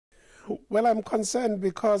Well, I'm concerned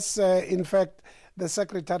because, in fact, the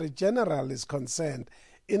Secretary General is concerned.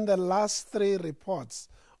 In the last 3 reports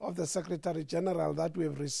of the Secretary General that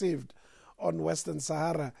we've received on Western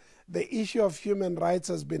Sahara, the issue of human rights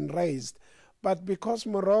has been raised. But because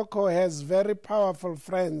Morocco has very powerful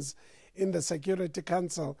friends in the Security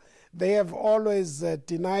Council, they have always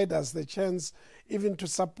denied us the chance even to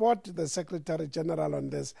support the Secretary General on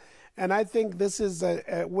this. And I think this is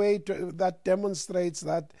a way that demonstrates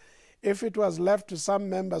that if it was left to some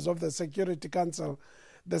members of the Security Council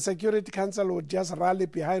would just rally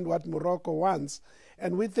behind what Morocco wants.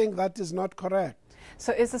 And we think that is not correct.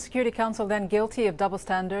 So is the Security Council then guilty of double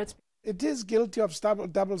standards? It is guilty of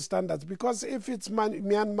double standards because if it's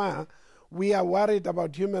Myanmar, we are worried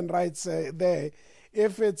about human rights there.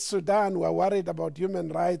 If it's Sudan, we're worried about human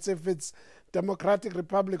rights. If it's Democratic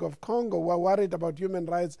Republic of Congo, we're worried about human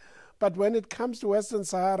rights. But when it comes to Western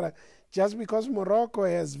Sahara, just because Morocco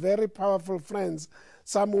has very powerful friends,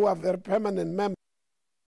 some who are very permanent members,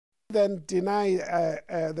 then deny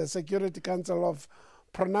the Security Council of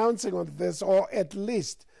pronouncing on this, or at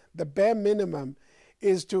least the bare minimum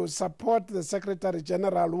is to support the Secretary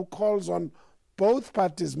General who calls on both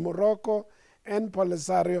parties, Morocco and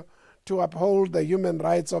Polisario, to uphold the human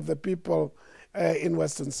rights of the people in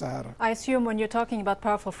Western Sahara. I assume when you're talking about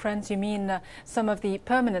powerful friends, you mean some of the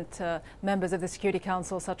permanent members of the Security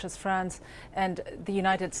Council, such as France and the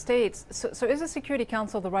United States. So is the Security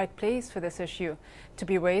Council the right place for this issue to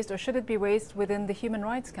be raised, or should it be raised within the Human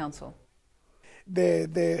Rights Council?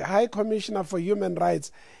 The High Commissioner for Human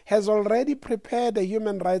Rights has already prepared a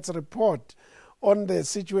human rights report on the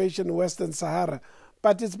situation in Western Sahara,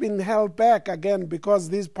 but it's been held back again because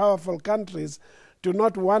these powerful countries do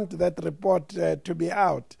not want that report to be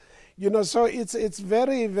out. So it's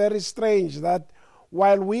very, very strange that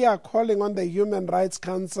while we are calling on the Human Rights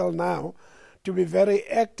Council now to be very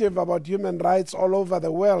active about human rights all over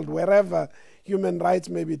the world, wherever human rights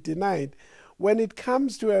may be denied, when it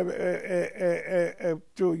comes to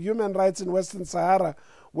human rights in Western Sahara,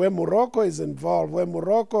 where Morocco is involved, where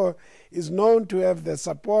Morocco is known to have the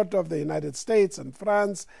support of the United States and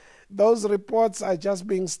France, those reports are just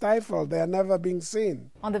being stifled. They are never being seen.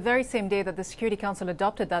 On the very same day that the Security Council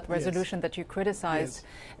adopted that resolution that you criticized,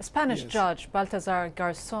 a Spanish judge, Baltasar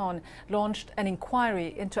Garzón, launched an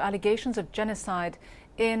inquiry into allegations of genocide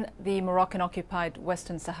in the Moroccan-occupied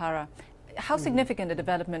Western Sahara. How significant a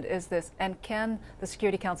development is this, and can the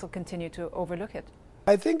Security Council continue to overlook it?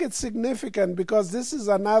 I think it's significant because this is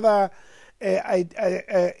another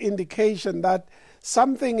indication that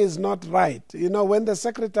something is not right. When the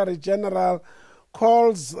Secretary General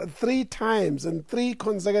calls 3 times in 3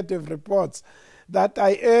 consecutive reports that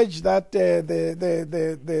I urge that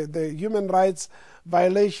the human rights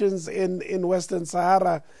violations in Western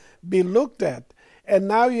Sahara be looked at. And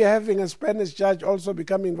now you're having a Spanish judge also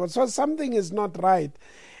becoming involved. So something is not right.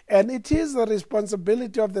 And it is the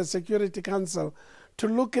responsibility of the Security Council to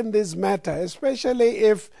look in this matter, especially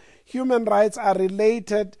if human rights are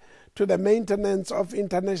related to the maintenance of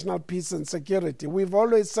international peace and security. We've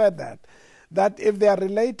always said that if they are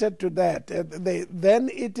related to that, then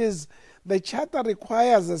it is the Charter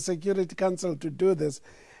requires the Security Council to do this,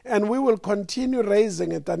 and we will continue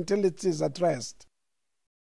raising it until it is addressed.